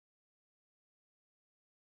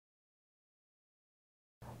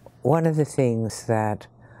one of the things that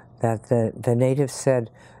the natives said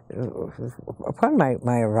upon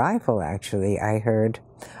my arrival, actually, I heard,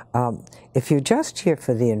 if you're just here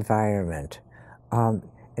for the environment,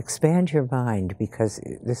 expand your mind, because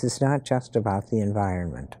this is not just about the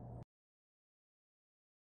environment.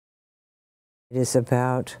 It is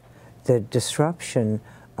about the disruption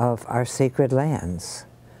of our sacred lands,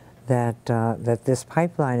 that this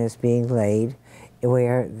pipeline is being laid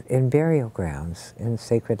in burial grounds, in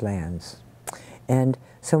sacred lands. And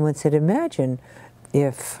someone said, imagine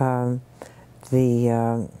if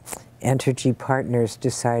the Entergy partners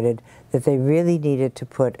decided that they really needed to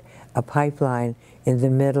put a pipeline in the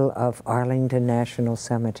middle of Arlington National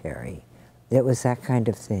Cemetery. It was that kind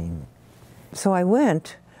of thing. So I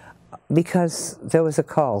went because there was a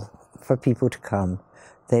call for people to come.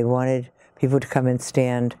 They wanted people to come and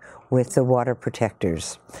stand with the water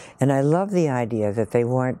protectors. And I love the idea that they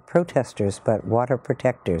weren't protesters, but water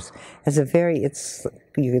protectors. As a very,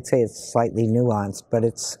 you could say it's slightly nuanced, but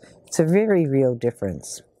it's a very real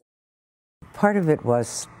difference. Part of it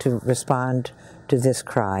was to respond to this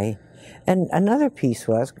cry. And another piece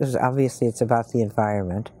was, because obviously it's about the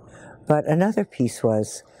environment, but another piece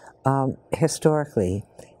was, historically,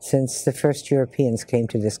 since the first Europeans came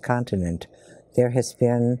to this continent, there have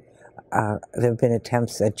been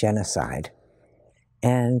attempts at genocide.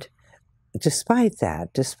 And despite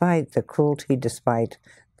that, despite the cruelty, despite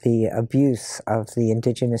the abuse of the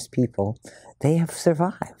indigenous people, they have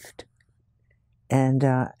survived. And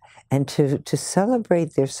to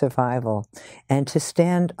celebrate their survival and to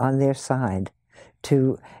stand on their side,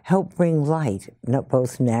 to help bring light,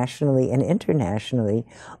 both nationally and internationally,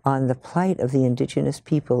 on the plight of the indigenous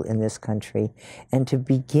people in this country, and to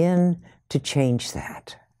begin to change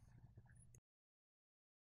that.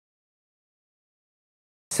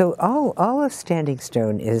 So all of Standing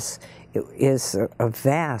Stone is a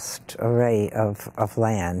vast array of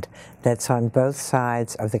land that's on both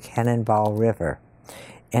sides of the Cannonball River.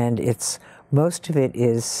 And most of it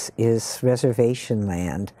is reservation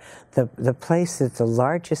land. The place that's the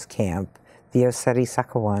largest camp, the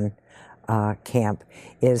Osari-Sakawan camp,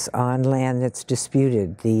 is on land that's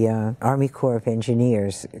disputed. The Army Corps of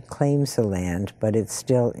Engineers claims the land, but it's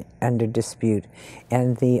still under dispute.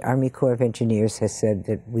 And the Army Corps of Engineers has said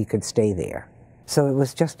that we could stay there. So it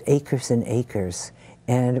was just acres and acres.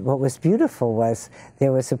 And what was beautiful was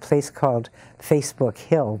there was a place called Facebook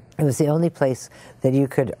Hill. It was the only place that you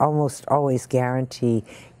could almost always guarantee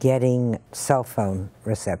getting cell phone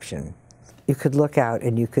reception. You could look out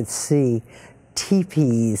and you could see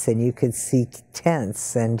teepees, and you could see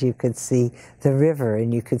tents, and you could see the river,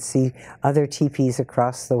 and you could see other teepees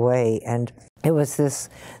across the way. And it was this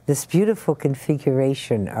beautiful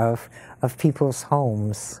configuration of people's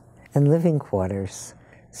homes and living quarters.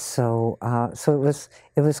 So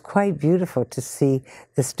it was quite beautiful to see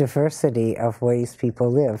this diversity of ways people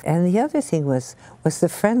live. And the other thing was the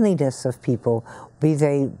friendliness of people, be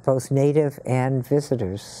they both native and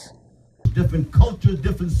visitors. Different cultures,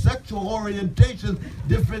 different sexual orientations,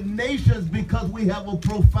 different nations, because we have a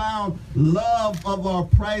profound love of our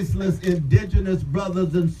priceless indigenous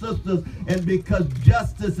brothers and sisters, and because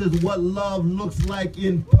justice is what love looks like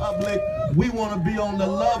in public, we want to be on the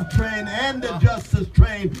love train and the justice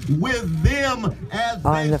train with them as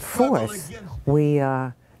on the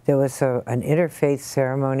 4th. There was an interfaith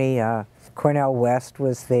ceremony. Cornel West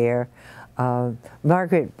was there.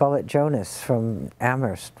 Margaret Bullitt Jonas from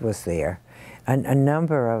Amherst was there. A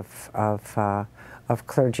number of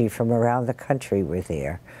clergy from around the country were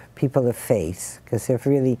there. People of faith, because they've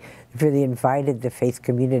really invited the faith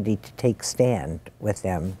community to take stand with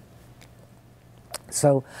them.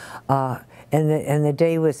 So, and the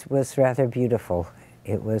day was rather beautiful.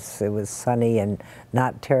 It was sunny and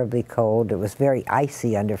not terribly cold. It was very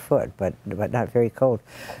icy underfoot, but not very cold.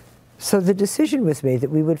 So the decision was made that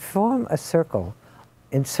we would form a circle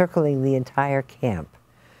encircling the entire camp.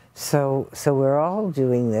 So we're all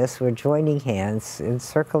doing this, we're joining hands,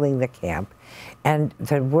 encircling the camp, and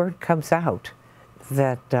the word comes out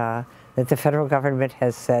that the federal government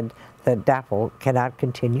has said that DAPL cannot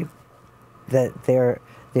continue, that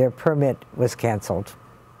their permit was canceled.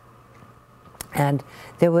 And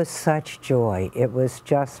there was such joy. It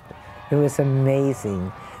was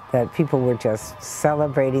amazing that people were just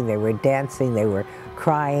celebrating, they were dancing, they were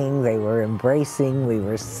crying, they were embracing, we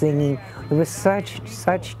were singing. It was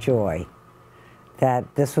such joy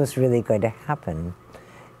that this was really going to happen.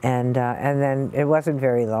 And then it wasn't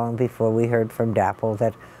very long before we heard from DAPL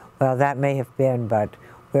that, well, that may have been, but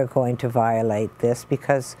we're going to violate this,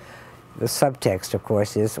 because the subtext, of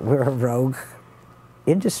course, is we're a rogue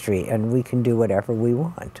industry and we can do whatever we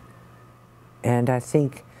want. And I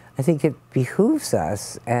think I think it behooves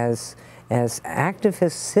us as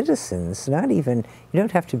activist citizens, not even, you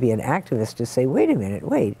don't have to be an activist to say, wait a minute,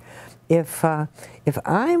 wait, if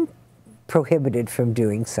I'm prohibited from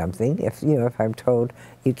doing something, if I'm told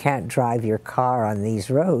you can't drive your car on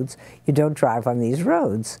these roads, you don't drive on these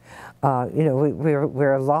roads.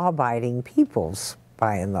 We're law-abiding peoples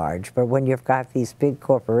by and large, but when you've got these big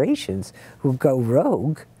corporations who go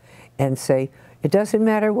rogue and say, it doesn't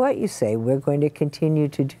matter what you say, we're going to continue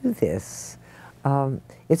to do this,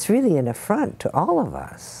 it's really an affront to all of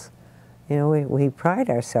us. We pride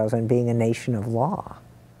ourselves on being a nation of law.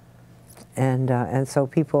 And so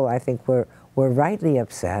people, I think, were rightly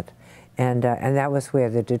upset, and that was where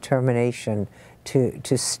the determination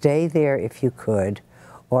to stay there if you could,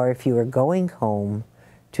 or if you were going home,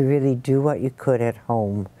 to really do what you could at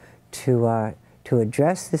home to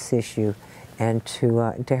address this issue and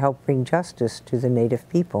to help bring justice to the Native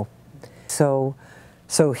people. So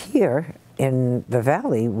here in the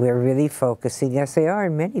Valley, we're really focusing, as they are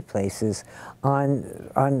in many places,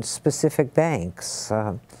 on specific banks.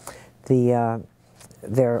 They're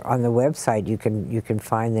on the website. You can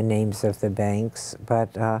find the names of the banks,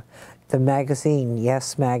 but the magazine,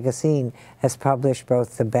 Yes Magazine, has published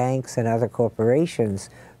both the banks and other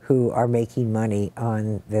corporations who are making money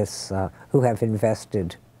on this, who have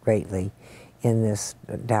invested greatly in this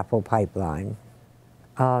DAPL pipeline.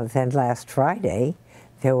 Then last Friday,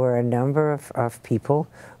 there were a number of people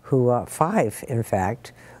who, 5 in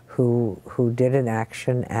fact, who did an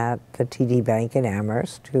action at the TD Bank in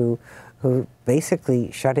Amherst, who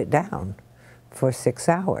basically shut it down for 6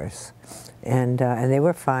 hours. And they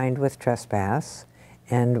were fined with trespass,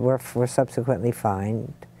 and were subsequently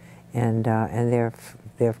fined, and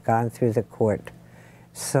they've gone through the court.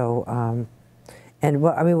 So, and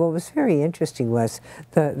what was very interesting was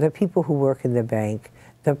the people who work in the bank,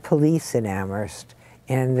 the police in Amherst,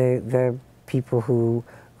 and the people who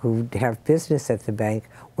have business at the bank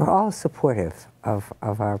were all supportive of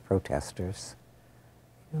our protesters.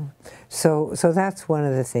 So that's one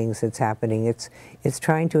of the things that's happening. It's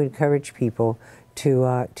trying to encourage people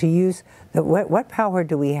to use what power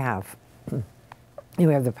do we have?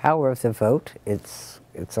 We have the power of the vote. It's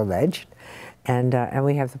alleged, and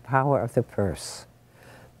we have the power of the purse.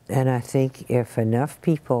 And I think if enough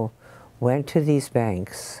people went to these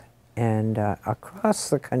banks and across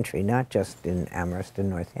the country, not just in Amherst and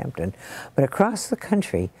Northampton, but across the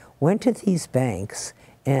country, went to these banks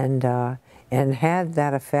and had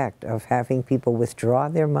that effect of having people withdraw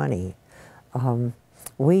their money,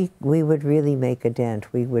 we would really make a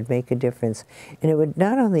dent. We would make a difference. And it would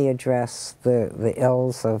not only address the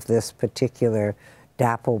ills of this particular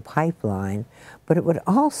DAPL pipeline, but it would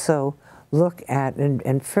also look at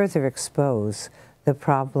and further expose the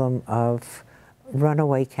problem of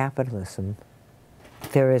runaway capitalism.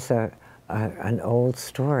 There is an old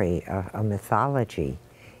story, a mythology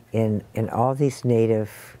in all these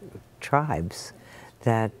native tribes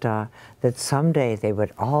that someday they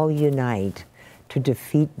would all unite to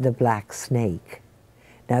defeat the black snake.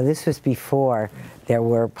 Now this was before there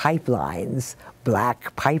were pipelines,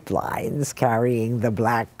 black pipelines carrying the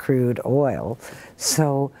black crude oil.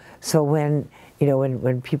 So when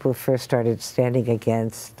people first started standing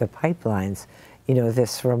against the pipelines,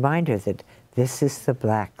 this reminder that this is the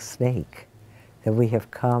black snake that we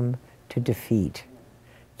have come to defeat,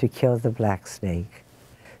 to kill the black snake.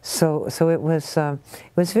 So it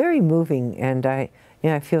was very moving, and I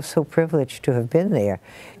feel so privileged to have been there,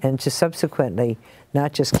 and to subsequently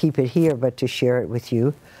not just keep it here, but to share it with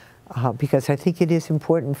you, because I think it is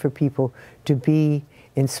important for people to be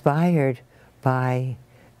inspired by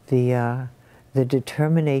the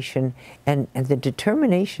determination and the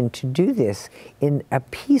determination to do this in a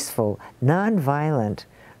peaceful, nonviolent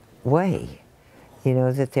way.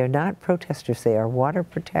 That they're not protesters, they are water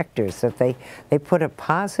protectors, that they put a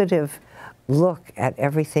positive look at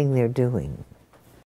everything they're doing.